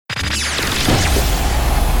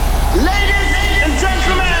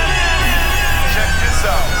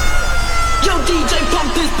DJ,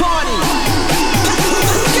 pump this party.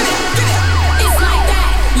 It's like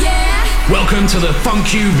that, yeah. Welcome to the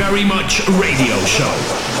Funk You Very Much radio show.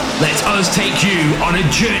 Let us take you on a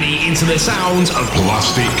journey into the sounds of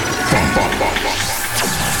Plastik.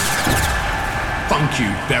 Funk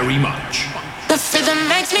You Very Much. The rhythm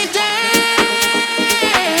makes me dance.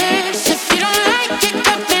 If you don't like it,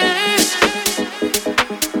 cut me loose.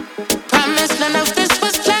 Promise none of this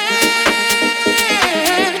was planned.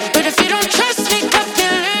 But if you don't trust me, cut me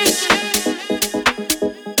loose.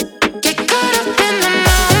 Get caught up in the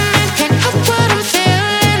moment, can't help what I'm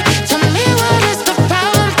feeling. Tell me what is the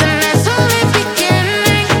problem, then that's only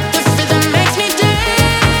beginning. The rhythm makes me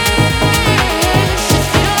dance. If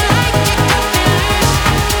you don't like it, cut me loose.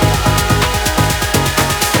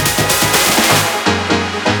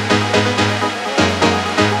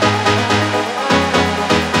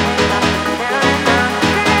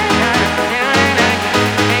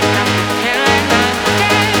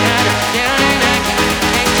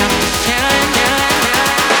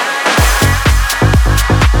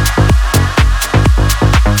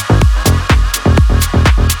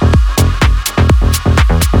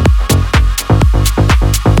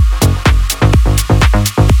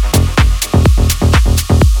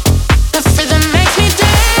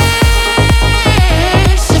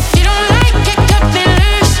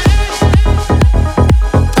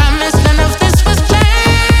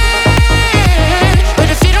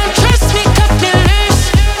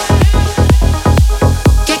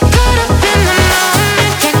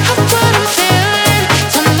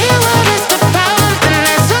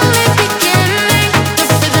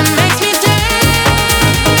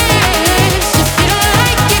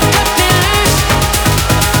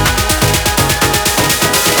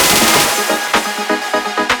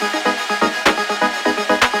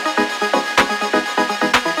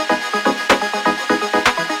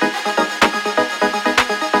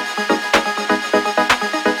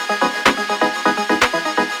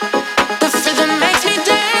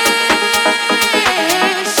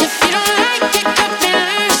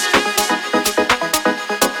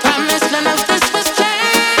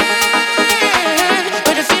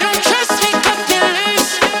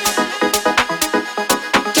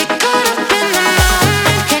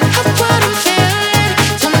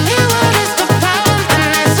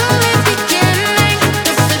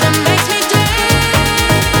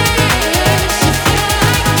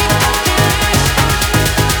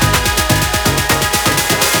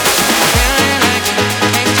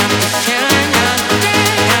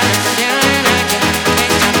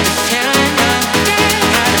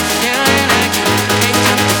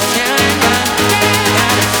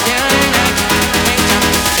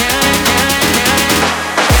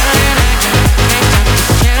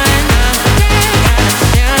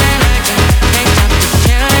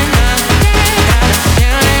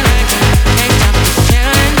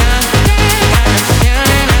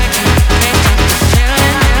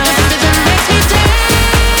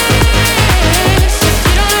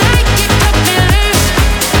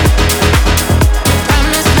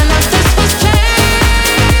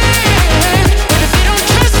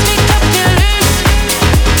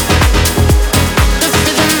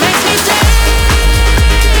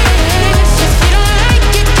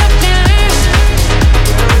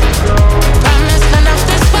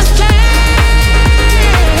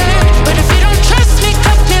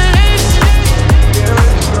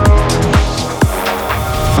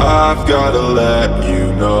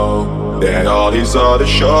 All the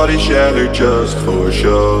shorties, yeah, they're just for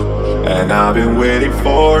show. And I've been waiting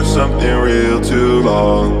for something real too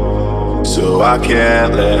long. So I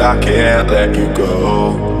can't let you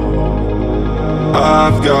go.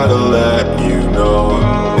 I've gotta let you know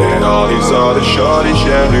that all these other shorties,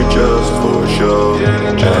 yeah, they're just for show.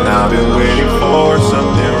 And I've been waiting for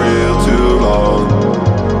something real too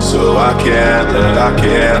long. So I can't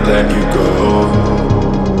let you go.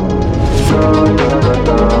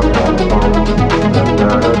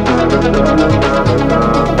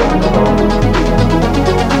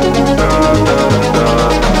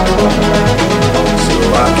 So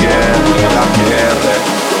I can't let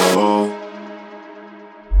you go.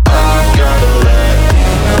 I've gotta let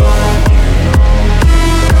you know.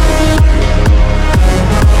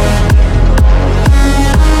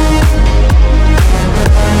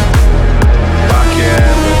 I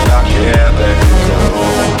can't let you go.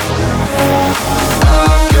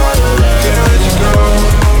 I've gotta let you go.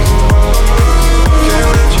 Can't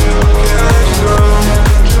let you go.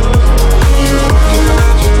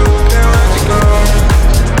 Can't let you go.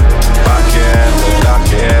 I can't let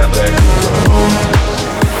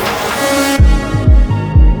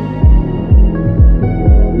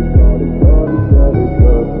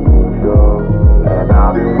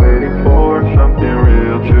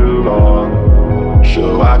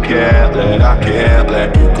can't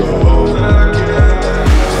let you go.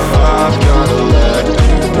 I've gotta let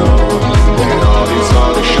you know. And all these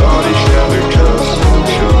other shorties, yeah, they're just for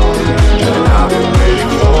show. And I've been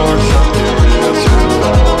waiting for something real too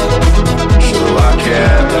long. So I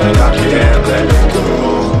can't let you go.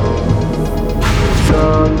 Da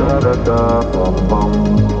da da da bum bum.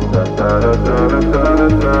 Da da da da da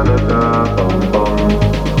da da da bum bum.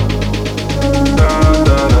 Da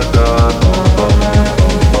da da da bum bum.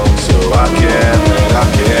 So I can't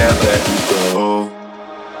let you go.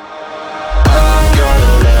 I've gotta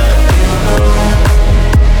let you know.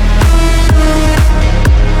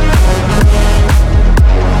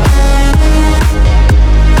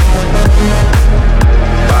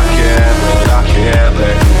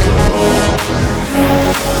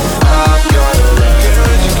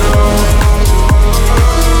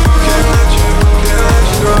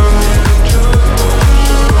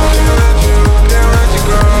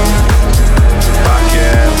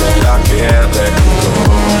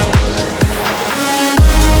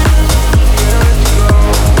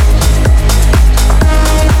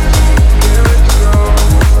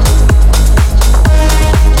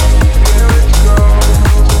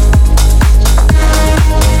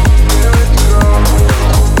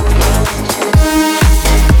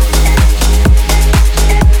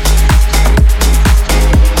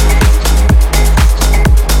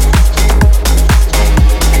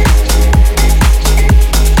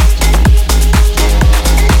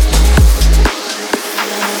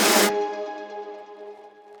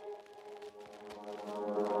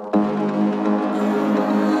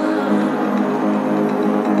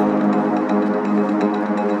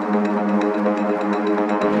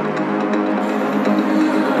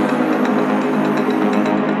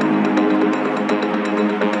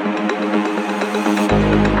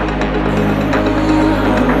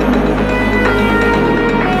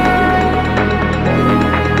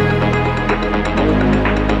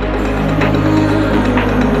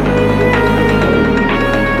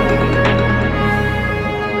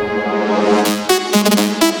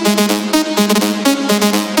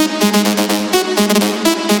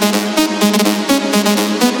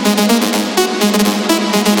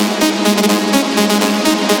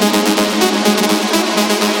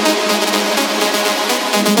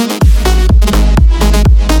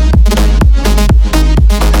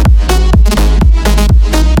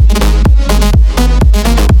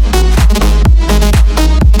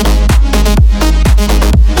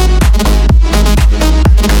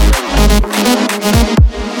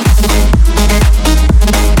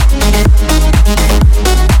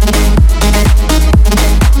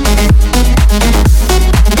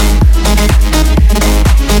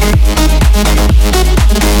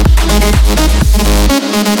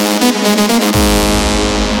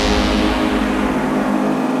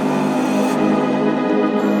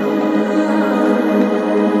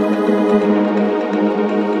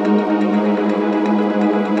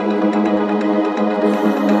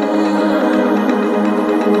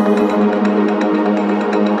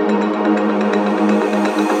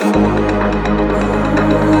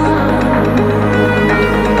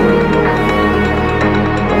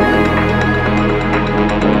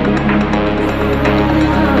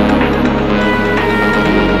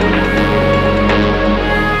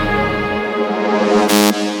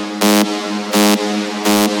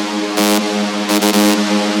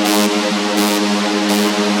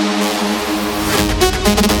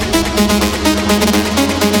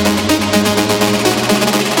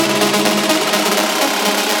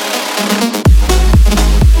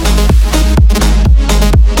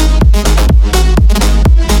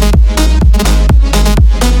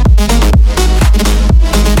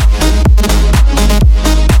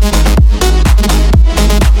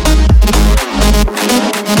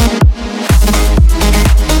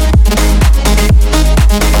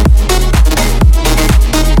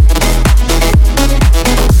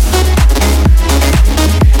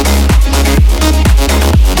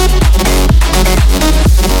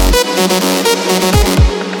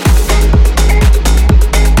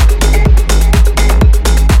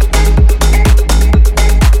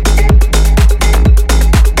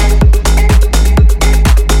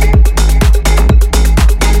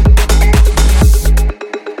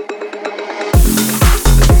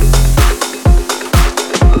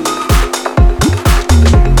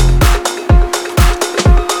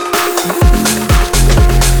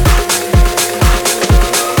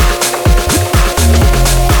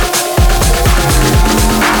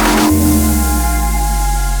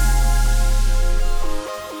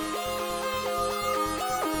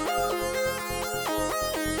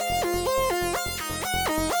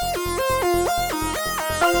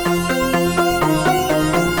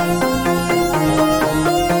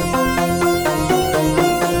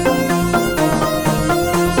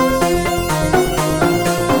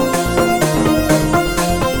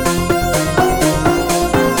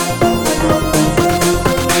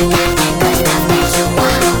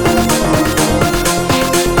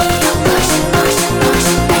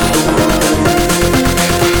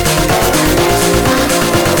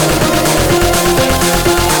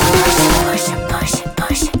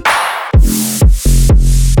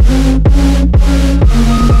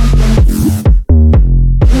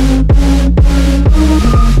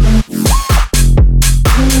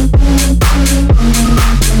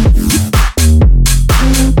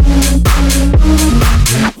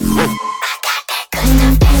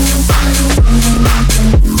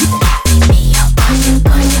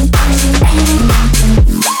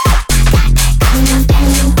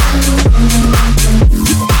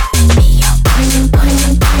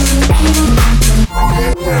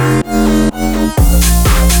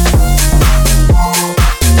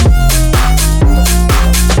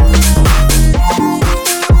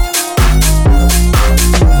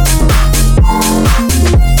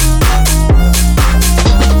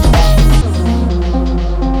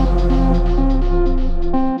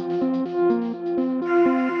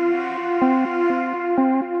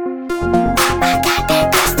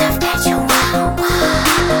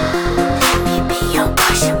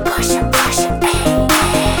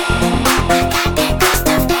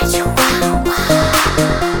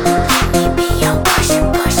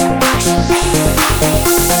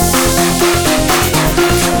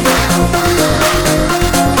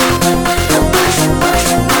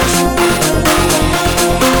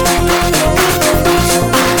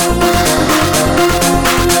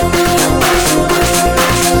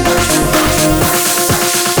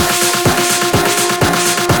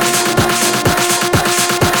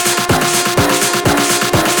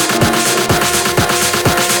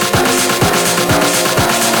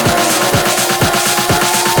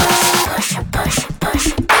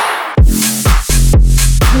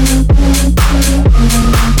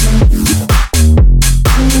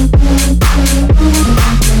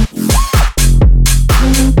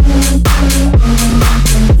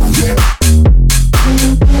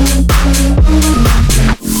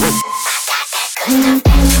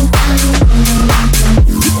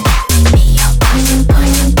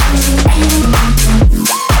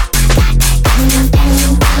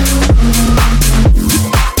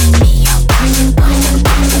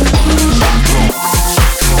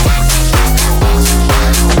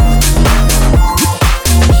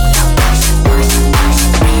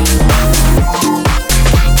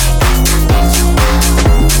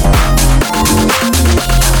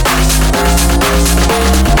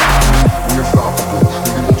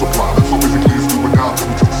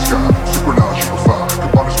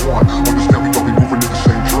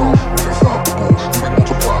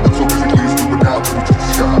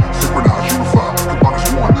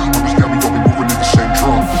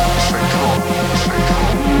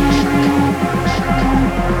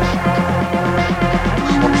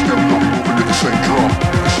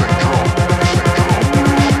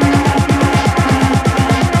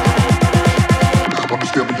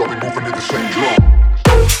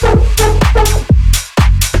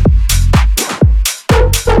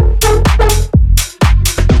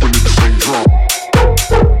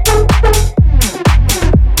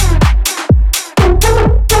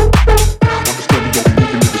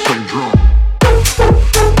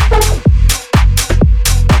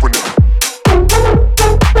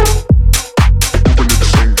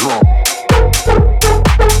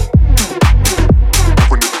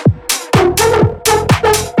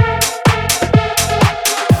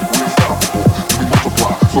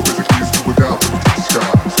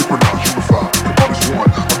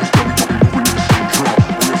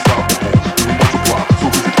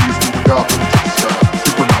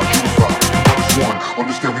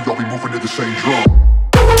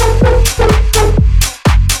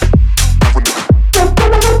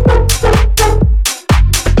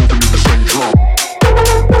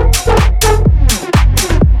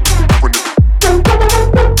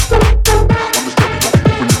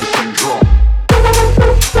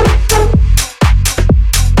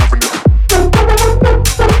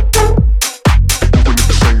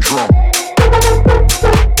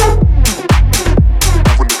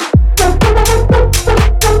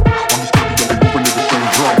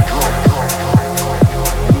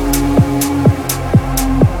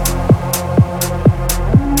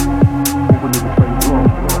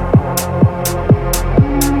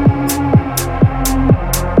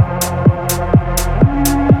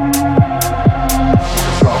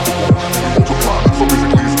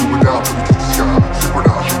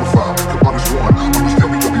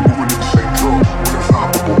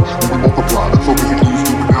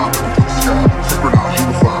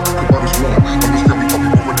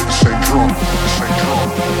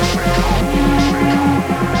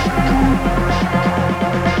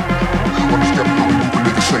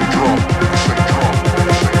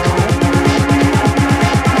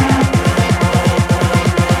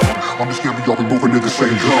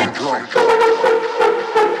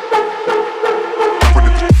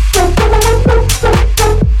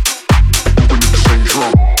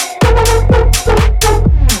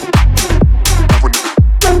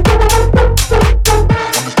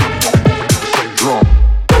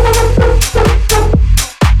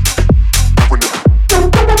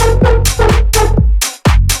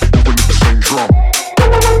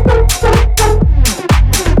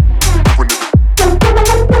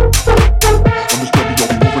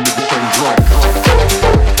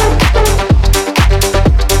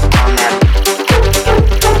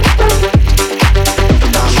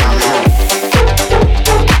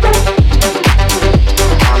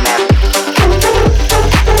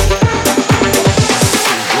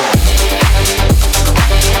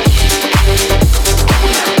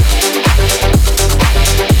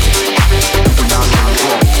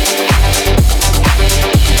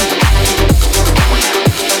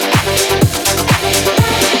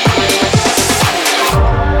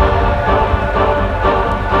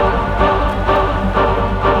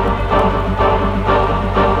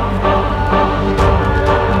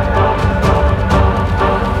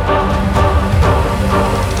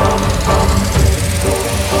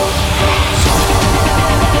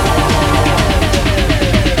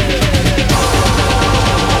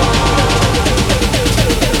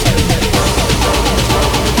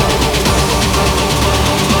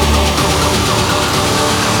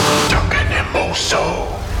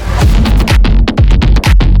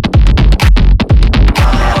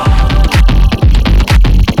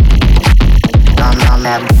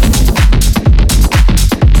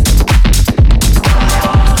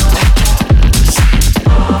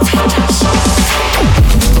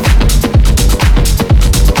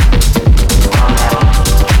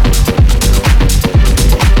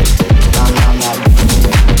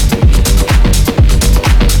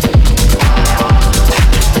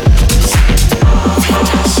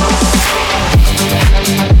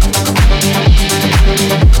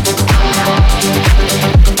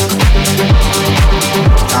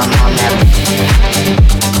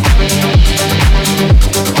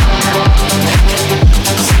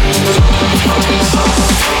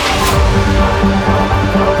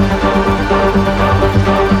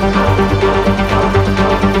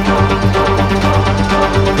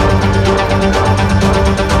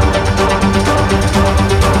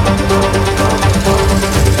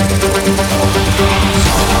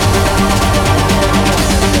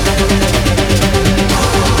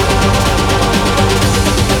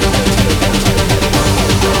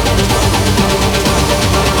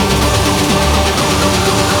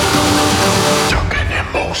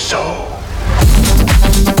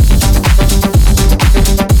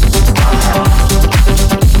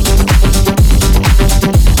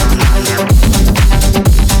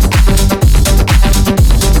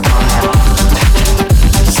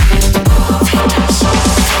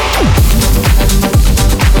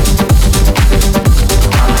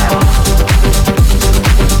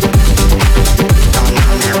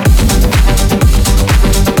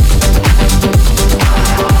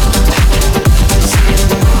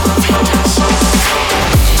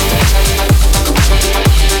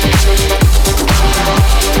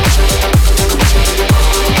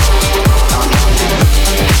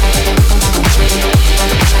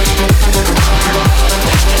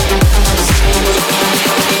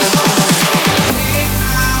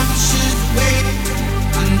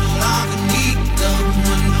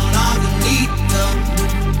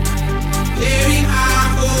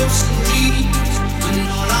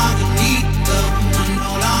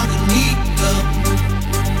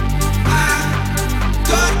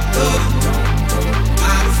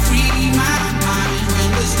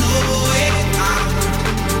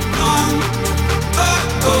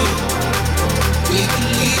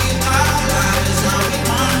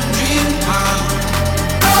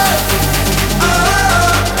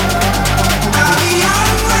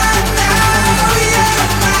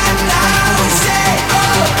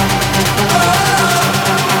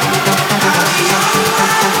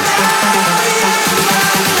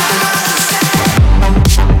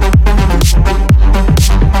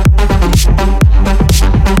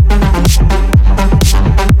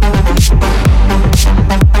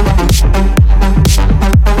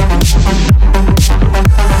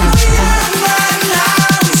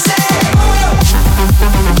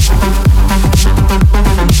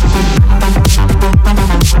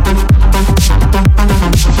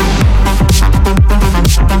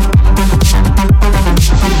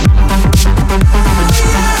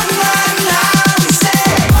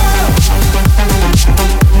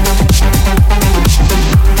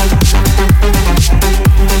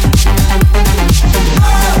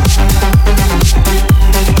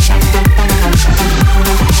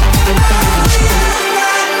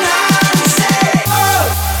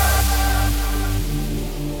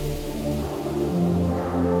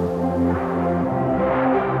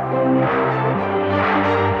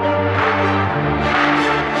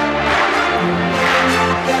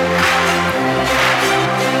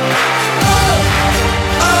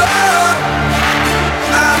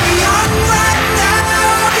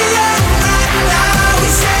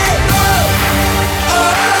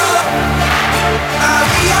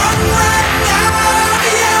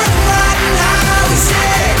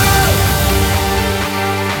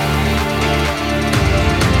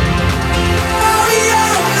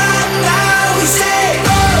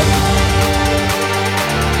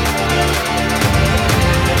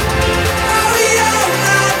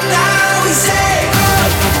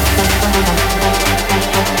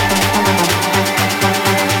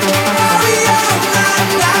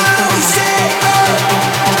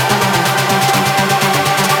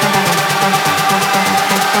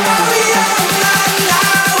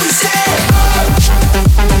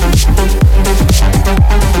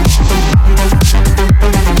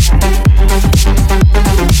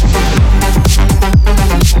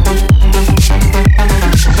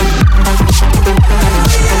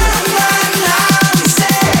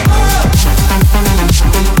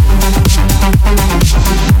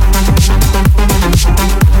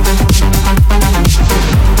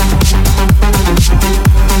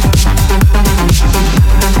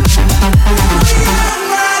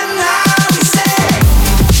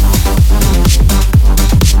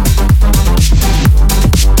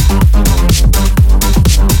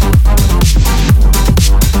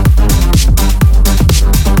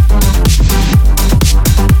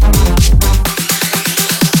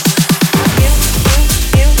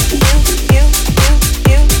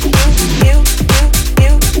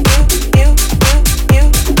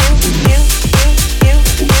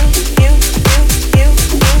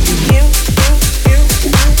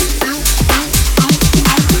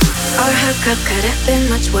 been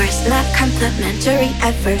much worse, not complimentary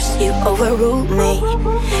at first. You overruled me,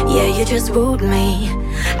 yeah, you just wooed me.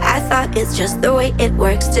 I thought it's just the way it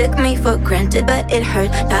works. Took me for granted, but it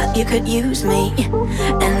hurt. Thought you could use me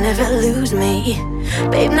and never lose me.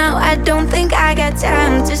 Babe, now I don't think I got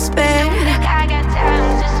time to spare.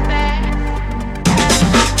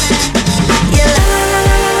 You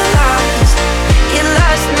lost, you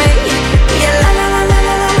lost me. You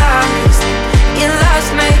lost, you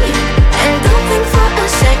lost me. And don't think for a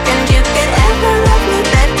second you could ever love me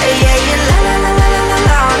better. Yeah, you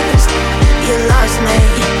lost, you lost me.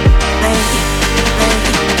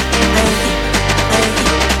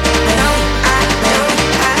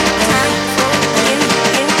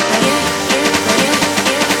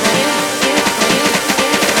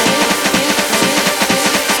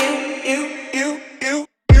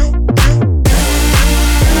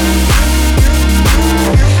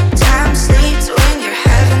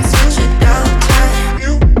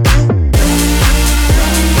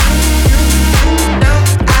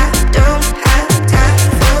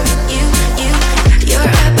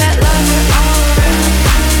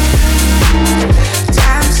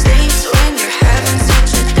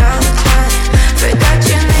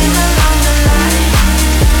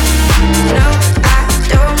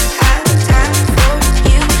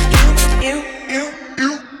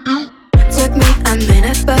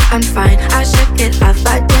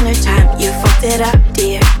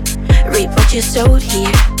 You sowed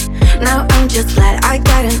here. Now I'm just glad I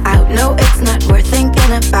got an out. No, it's not worth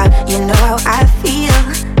thinking about. You know how I feel.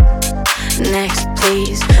 Next,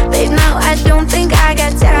 please. Babe, now I don't think I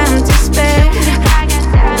got time to spare.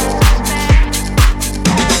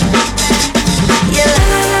 You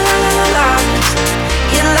lost,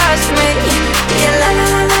 you lost me. You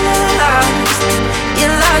lost, you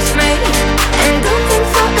lost me. And don't think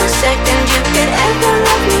for a second you could ever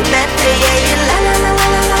love me better. Yeah, you lost.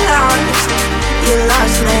 You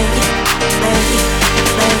lost me, baby,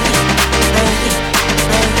 baby, baby,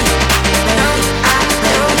 baby. No, I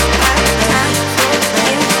don't have time for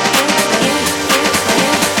you.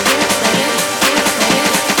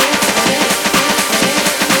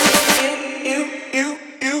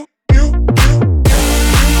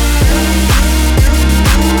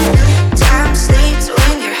 Time sleeps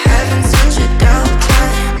when you're having such a dull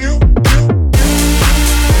time.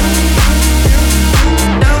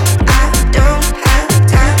 No, I don't have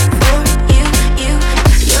time for you.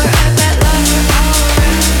 You're a bad lover,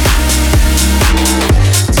 alright.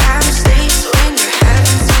 Time sleeps when you're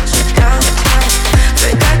having such a dull time.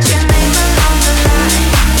 Forgot your name along the line.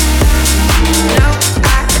 No,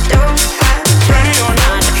 I don't have time. Ready or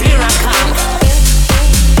not, here I come.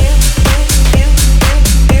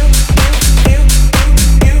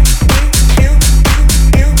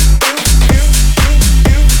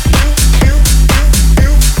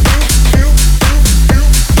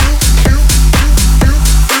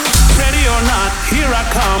 Ready or not, here I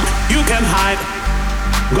come. You can hide.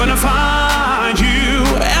 Gonna find you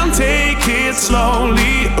and take it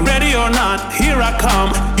slowly. Ready or not, here I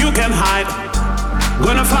come. You can hide.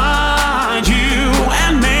 Gonna find you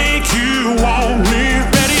and make you want me.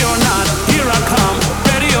 Ready or not, here I come.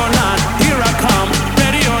 Ready or not, here I come.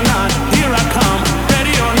 Ready or not, here I come.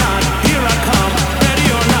 Ready or not, here I come. Ready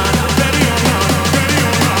or not, ready or not, ready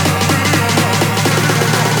or not,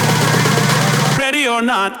 ready or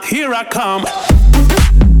not, here I come.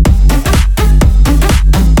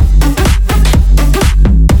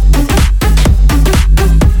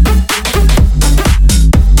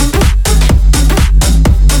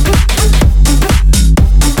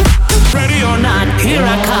 Ready or not, here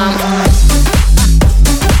I come.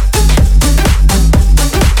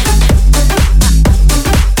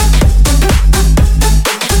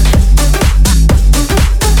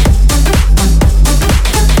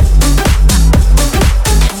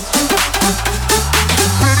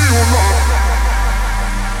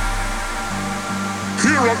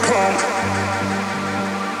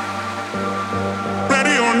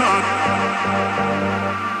 Ready or not,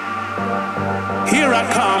 here I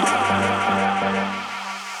come.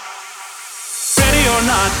 Ready or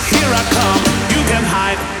not, here I come. You can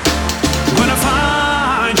hide. Gonna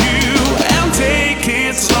find you and take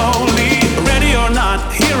it slowly. Ready or not,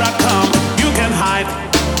 here I come. You can hide.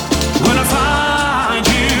 Gonna find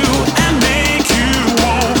you and make you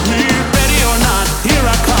want me. Ready or not, here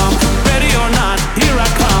I come. Ready or not, here I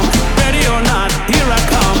come. Ready or not, here I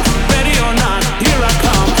come. Ready or not, here I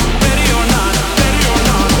come. Ready or not, ready or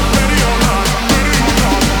not, ready or not, ready or not, ready or not,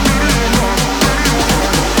 ready or not.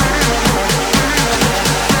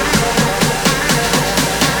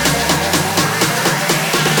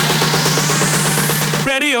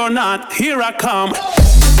 or not, here I come.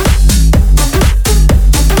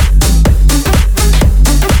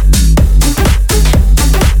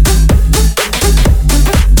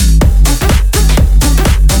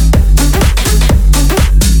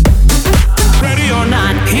 Ready or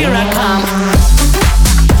not, here I come.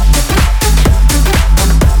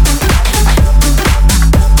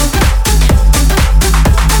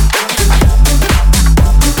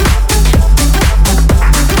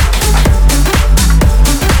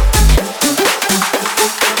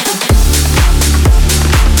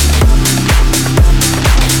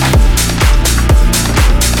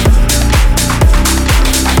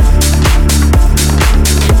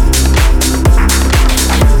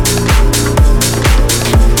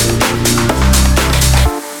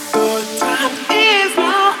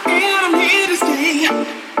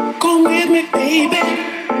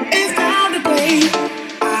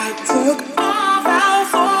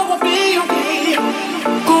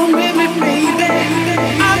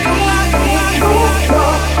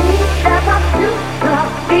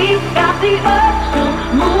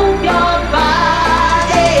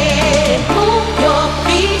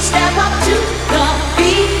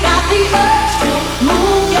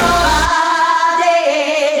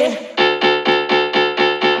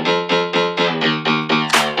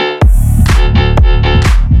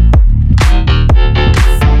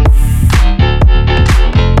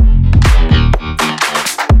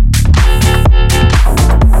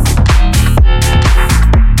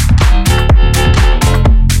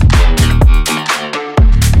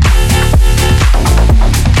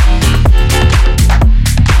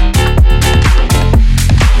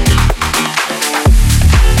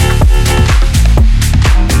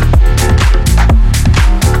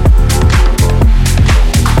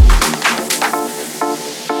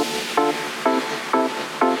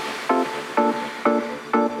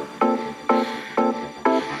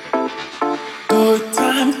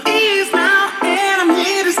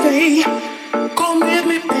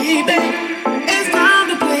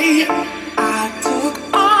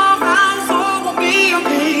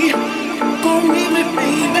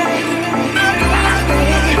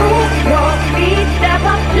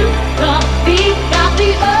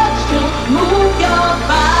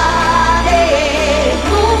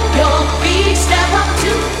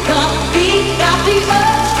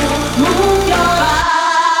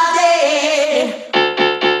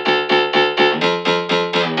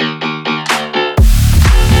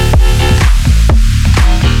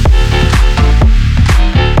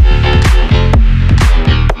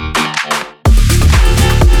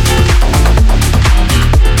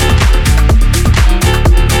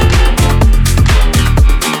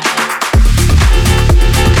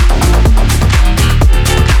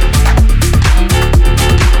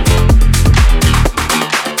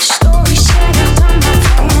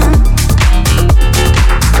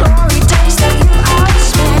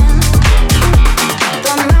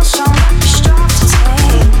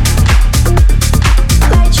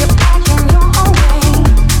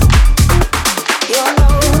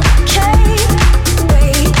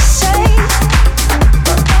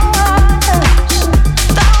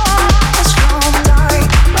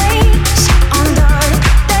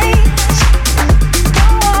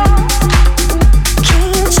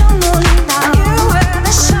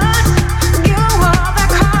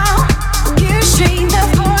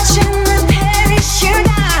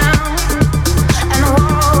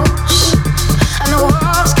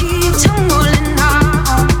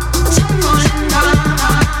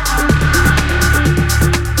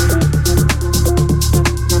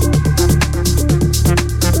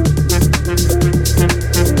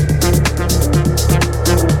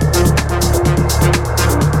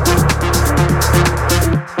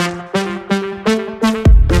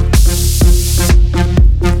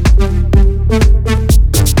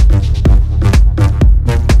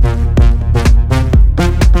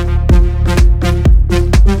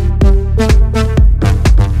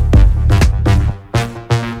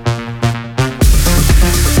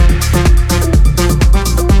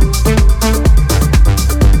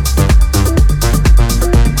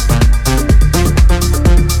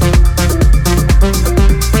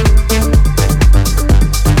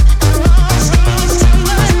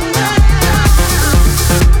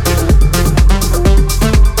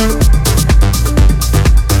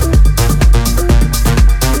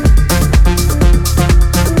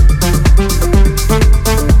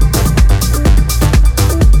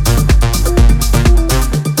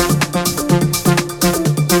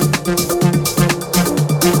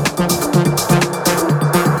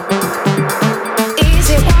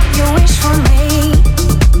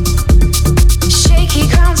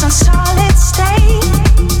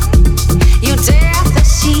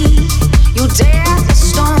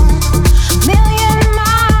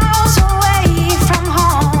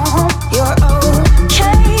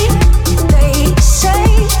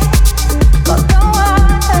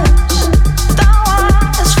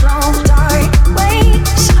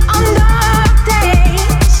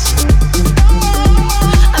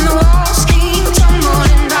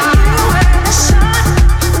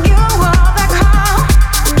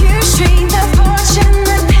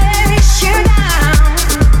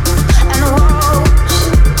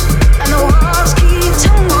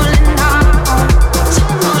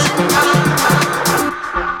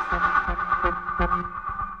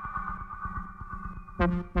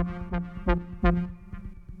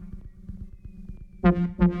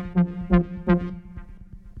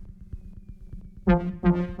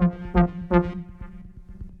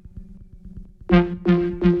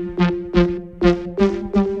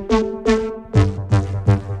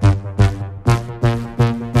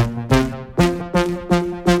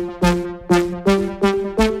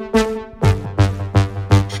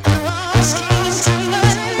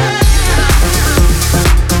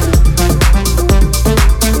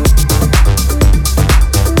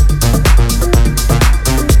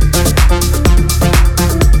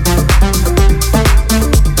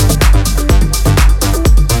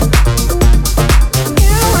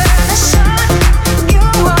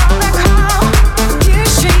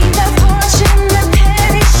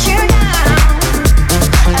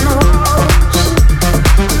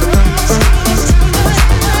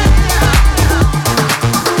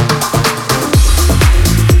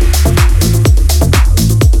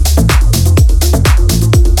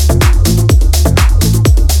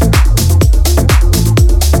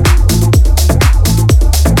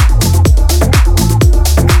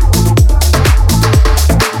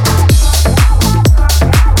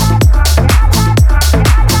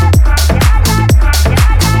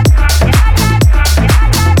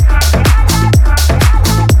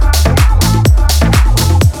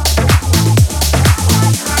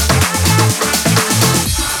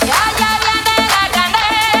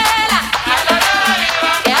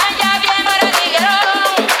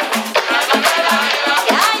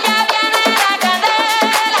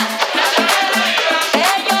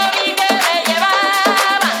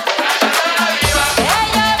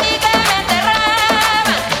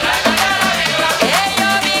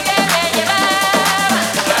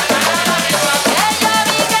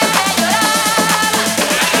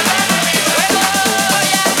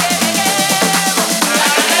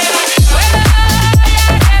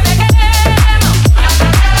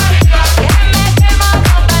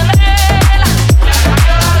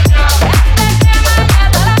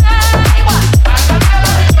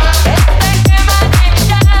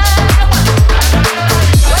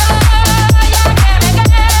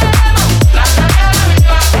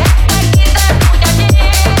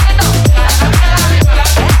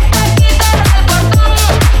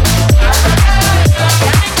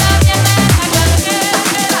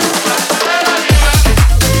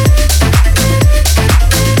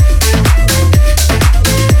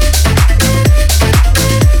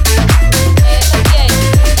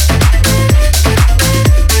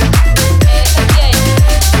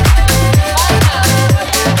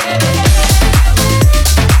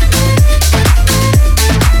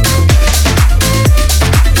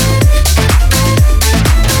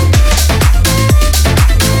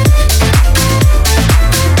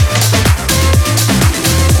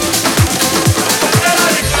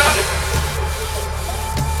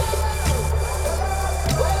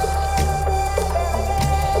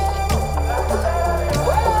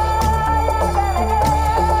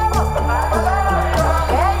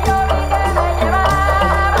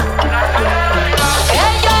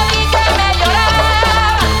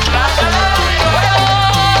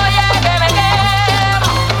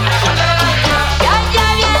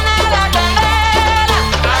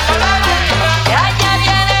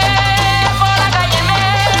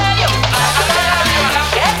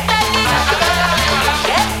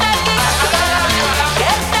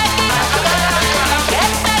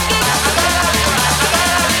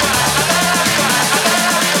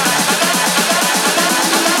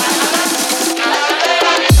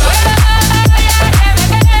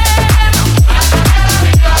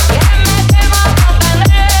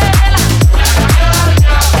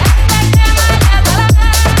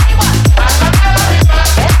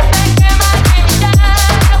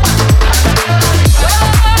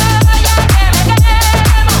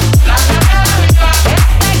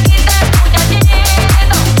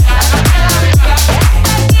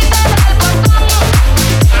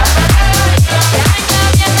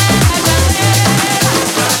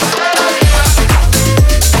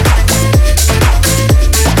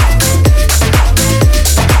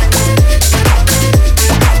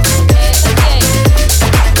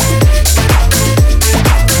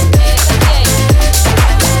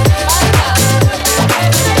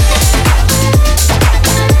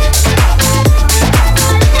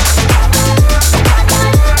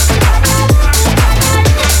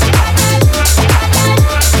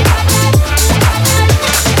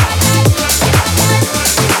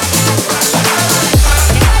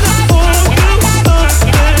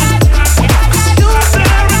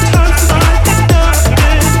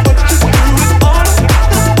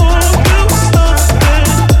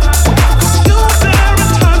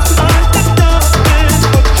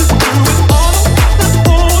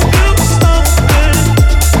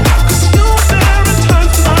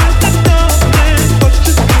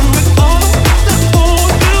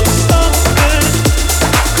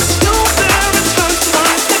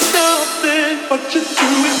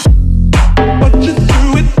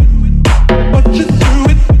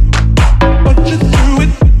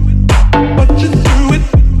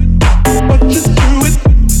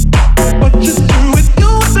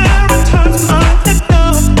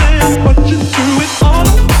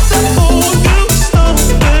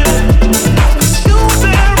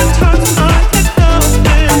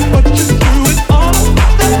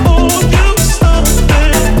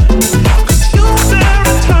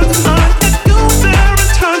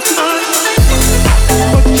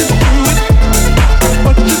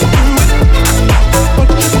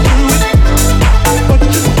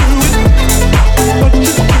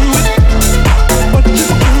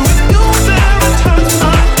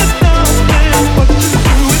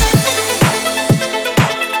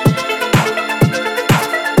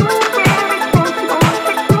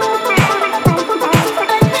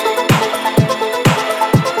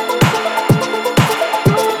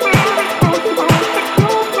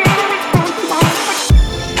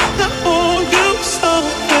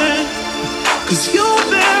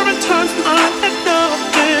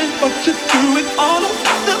 all of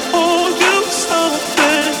the old you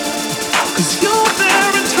something. 'Cause you're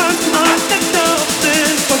there in times when I had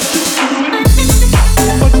nothing. But you do it,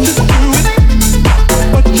 but you do it,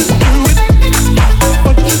 but you do it,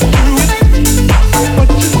 but you do it, but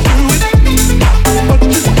you do it, but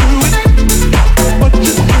you do it, but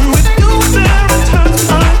you do it. You're there in times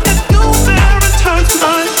when I had, you're there in times when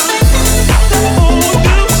I hold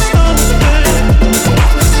you something.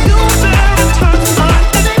 'Cause you're there in times when I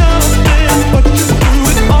had nothing. But you do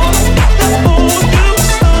it all of the hold you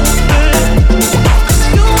something. 'Cause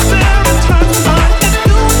you're there in times when I had,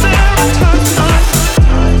 you're there in times when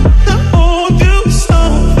I hold you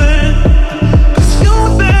something. 'Cause you're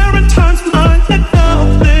there in times when I had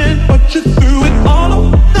nothing. But you threw it all of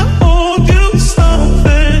the hold you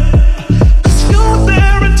something. 'Cause you're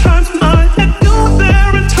there in times when I had, you're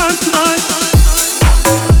there in times when I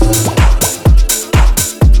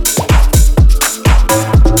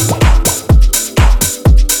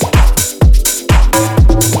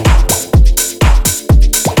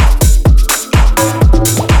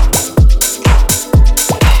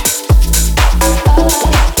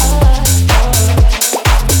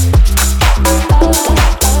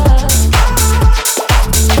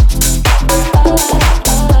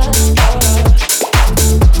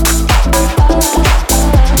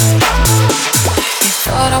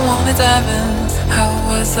Thought I wanted diamonds. How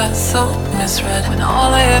was I so misread when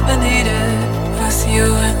all I ever needed was you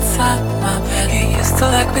inside my bed? You used to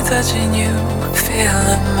like me touching you,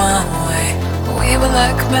 feeling my way. We were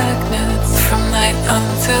like magnets from night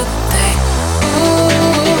until day. Ooh,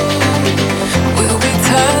 will we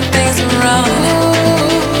turn things around?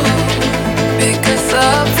 Pick us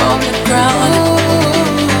up from the ground.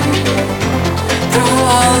 Through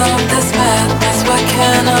all of this madness, why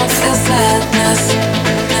can't I feel sadness?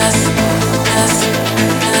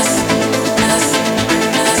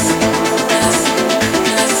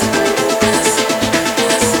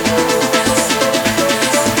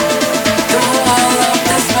 Through all of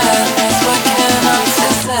this madness, why can't I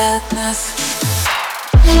feel sadness?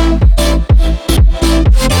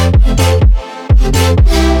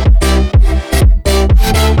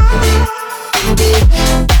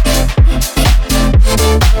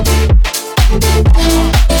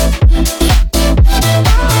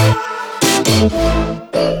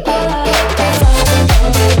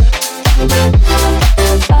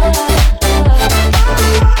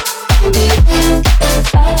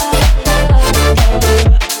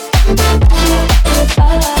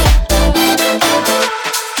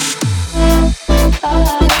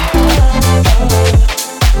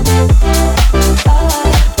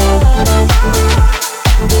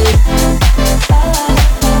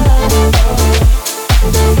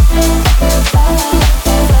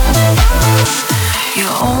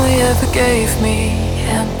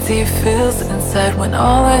 When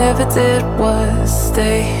all I ever did was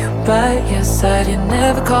stay by your side. You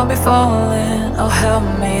never caught me falling, oh help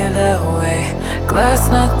me that way. Glass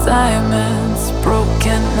not diamonds,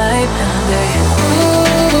 broken night and day. Ooh,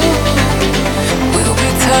 will we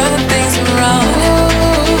turn things around?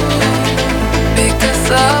 Pick us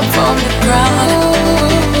up from the ground.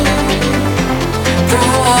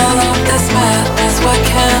 Through all of this madness, why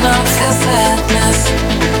can't I feel sadness?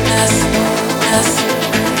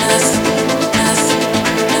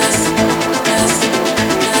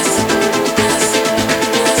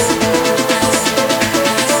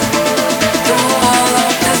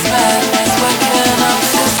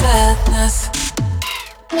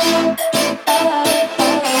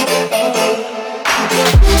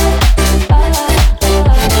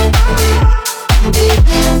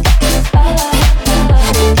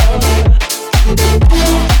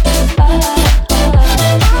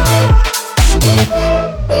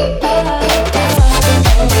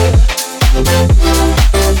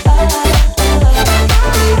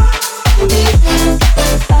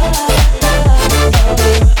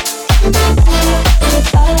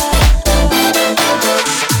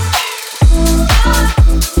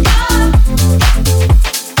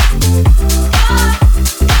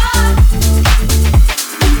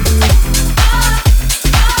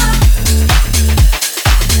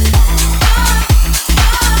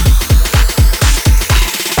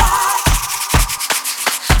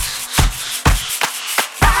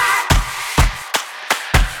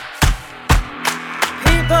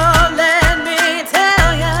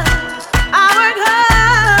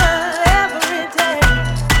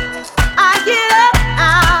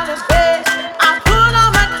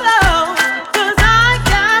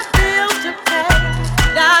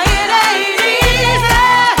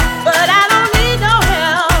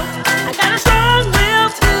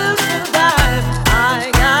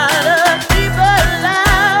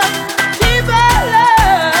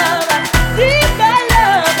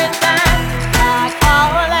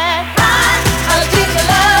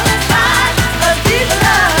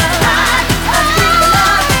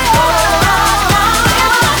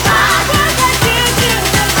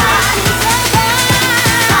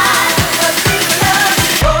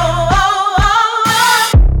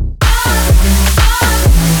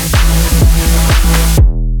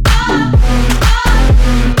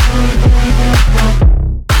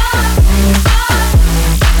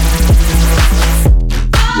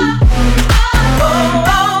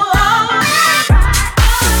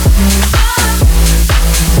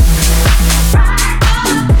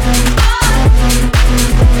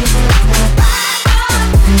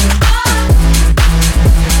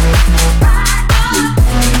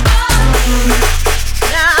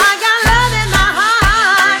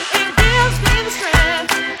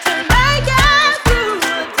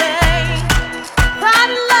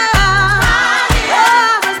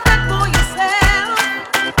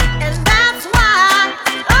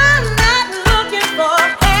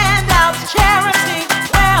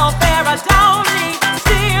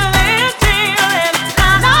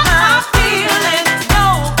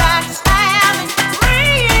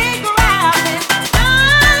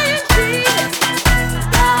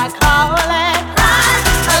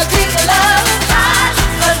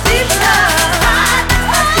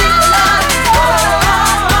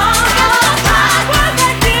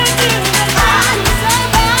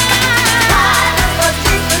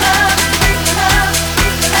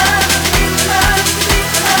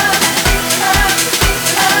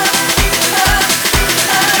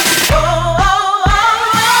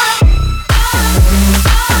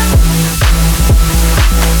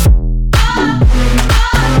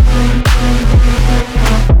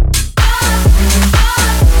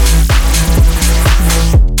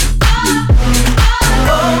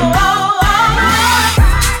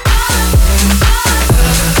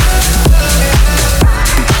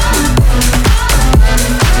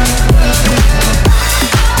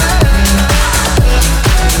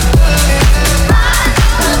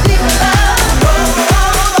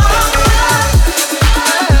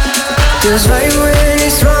 Feels right when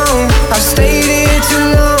it's wrong. I've stayed here too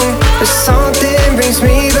long, but something brings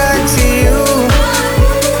me back to you.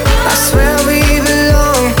 I swear we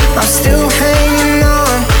belong. I'm still hanging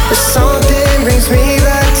on, but something brings me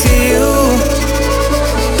back to you.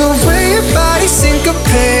 The way your body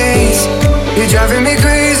syncopates, you're driving me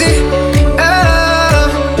crazy.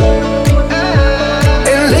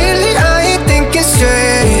 And lately I ain't thinking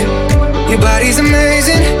straight. Your body's amazing.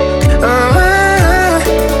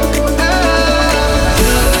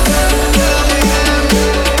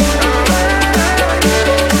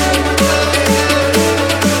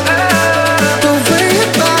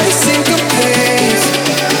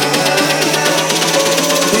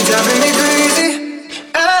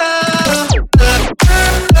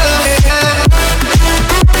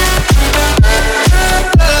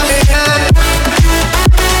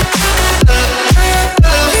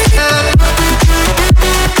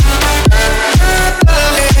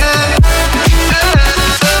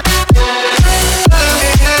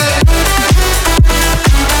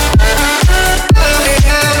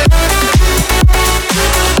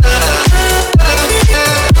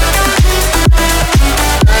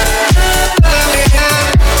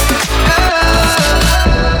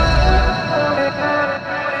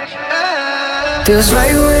 Feels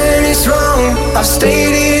right when it's wrong. I've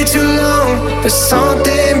stayed here too long, but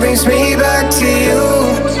something brings me back to you.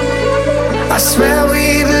 I swear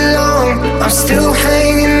we belong. I'm still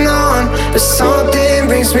hanging on, but something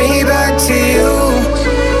brings me back to you.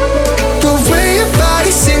 The way your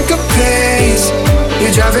body syncopates,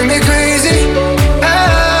 you're driving me crazy.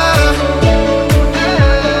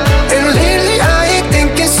 And lately I ain't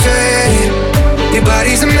thinking straight. Your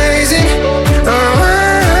body's amazing.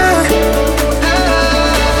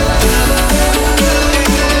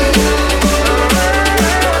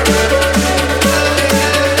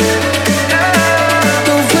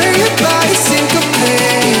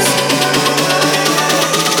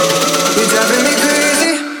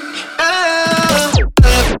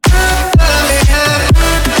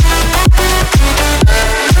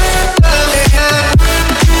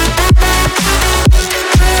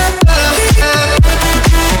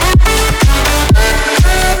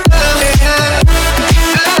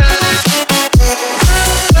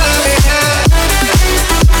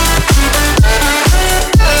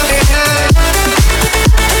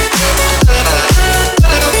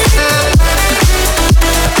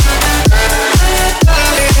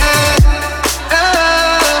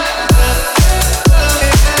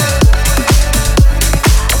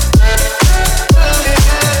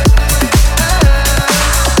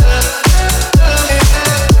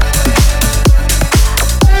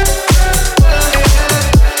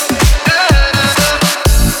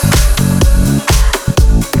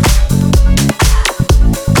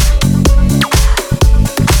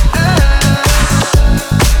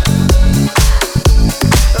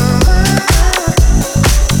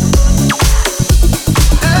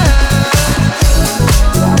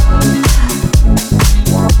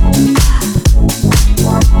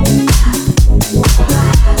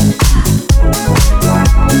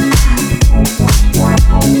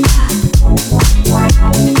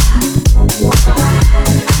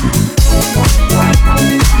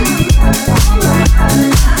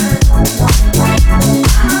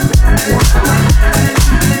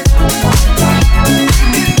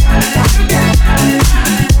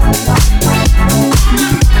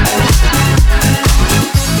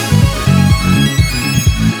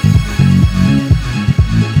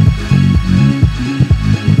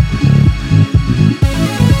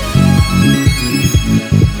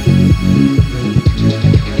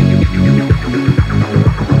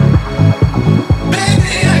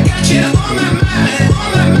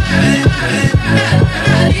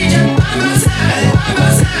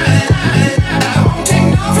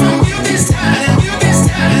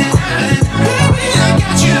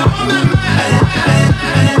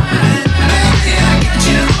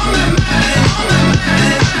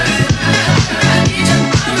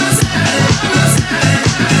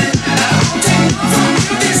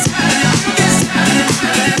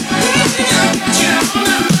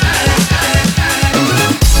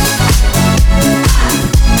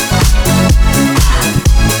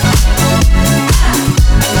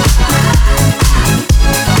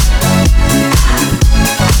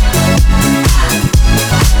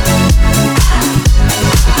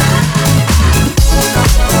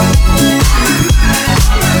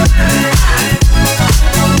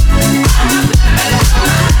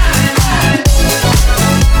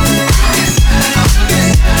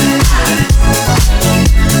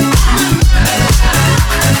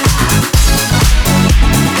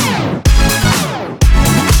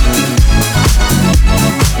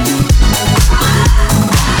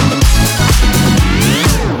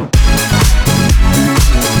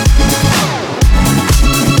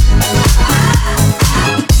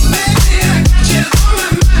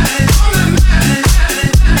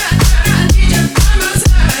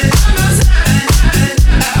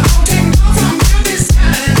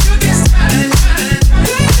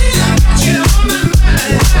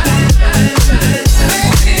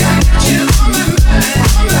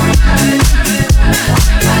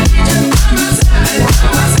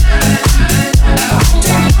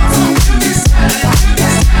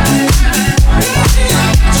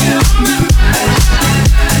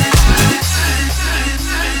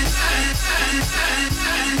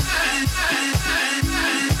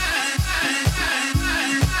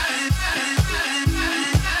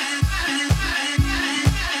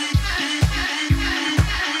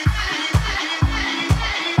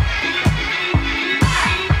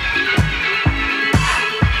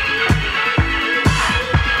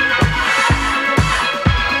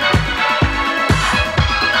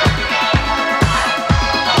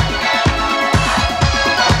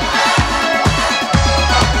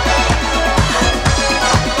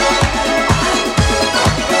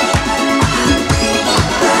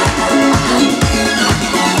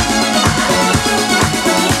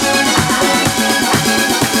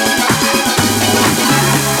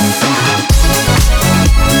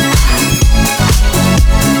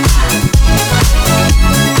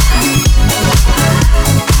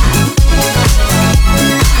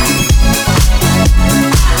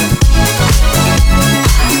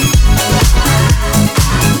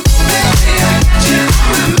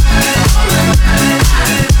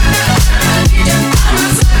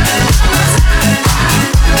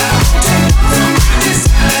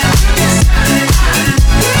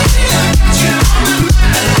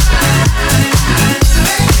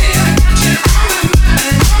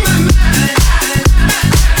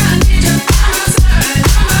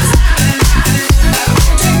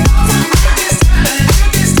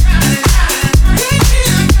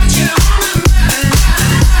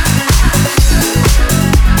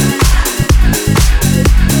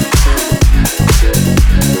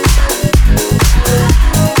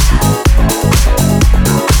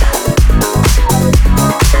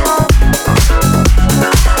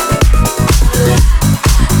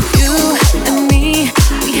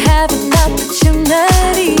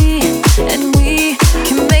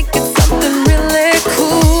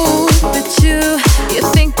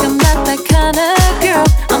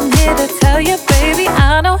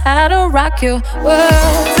 rock your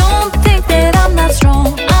world. Don't think that I'm not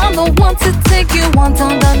strong. I'm the one to take you on.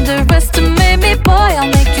 Don't underestimate me, boy. I'll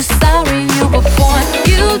make you sorry you were born.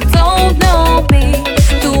 You don't know me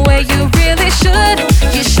the way you really should.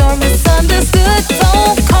 You sure misunderstood.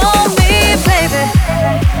 Don't call me baby.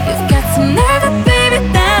 You've got some nerve, baby,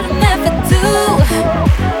 that I'll never do.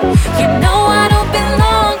 You know I don't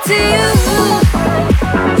belong to you.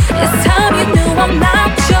 It's time you knew I'm not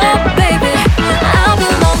your baby. I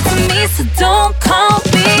belong to me, so don't call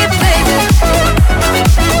me baby.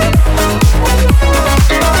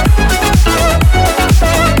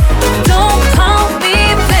 Don't call me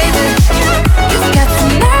baby. You've got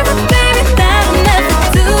some nerve, baby, that I'll never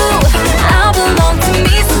do. I belong to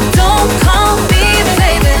me, so don't call me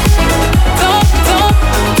baby.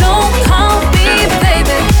 Don't call me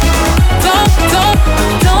baby.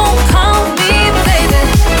 Don't call me baby.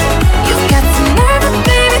 You've got some nerve,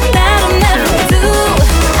 baby, that I'll never do.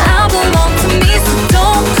 I belong to me, so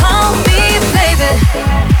don't call me baby.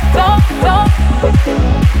 Don't leave.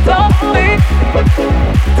 Don't leave.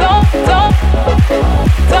 Don't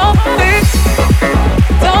leave.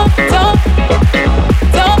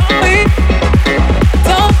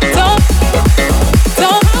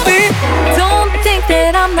 Don't leave. Don't think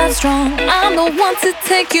that I'm not strong. I'm the one to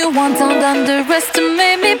take you on. Don't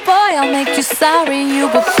underestimate me, boy. I'll make you sorry you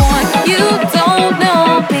were born. You don't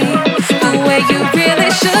know me the way you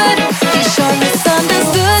really should. You sure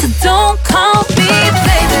misunderstood. So don't call me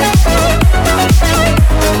baby.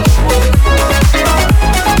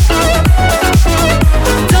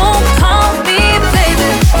 Don't call me baby.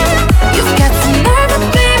 You've got some nerve,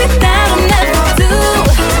 baby, that I'll never do.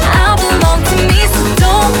 I belong to me, so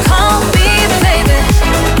don't call me baby.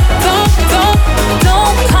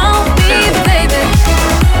 Don't call me baby.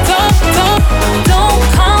 Don't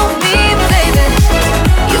call me baby.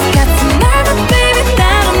 You've got some nerve, baby,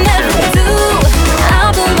 that I'll never do.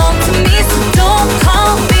 I belong to me, so don't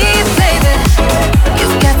call me baby.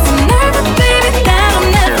 You've got some nerve, baby, that I'll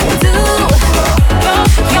never do.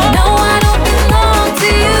 You know I don't belong to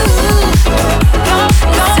you.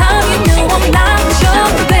 It's time you knew I'm not your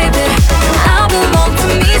baby. I belong to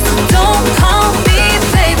me, so don't call me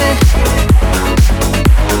baby.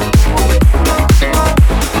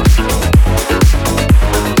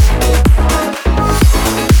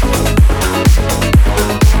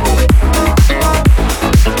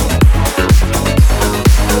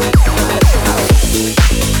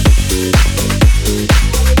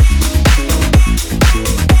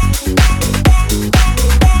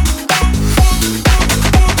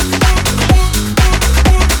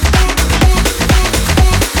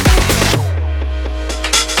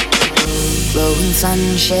 Glowing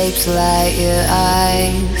sun shapes light your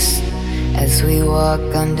eyes as we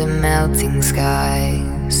walk under melting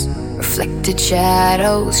skies. Reflected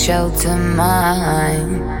shadows shelter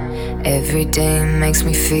mine. Every day makes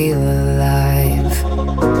me feel alive.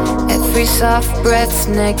 Every soft breath's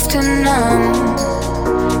next to none,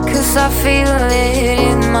 'cause I feel it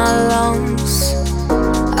in my lungs.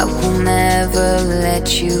 I will never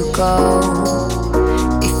let you go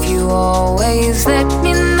if you always let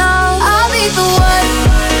me know. I'll be the one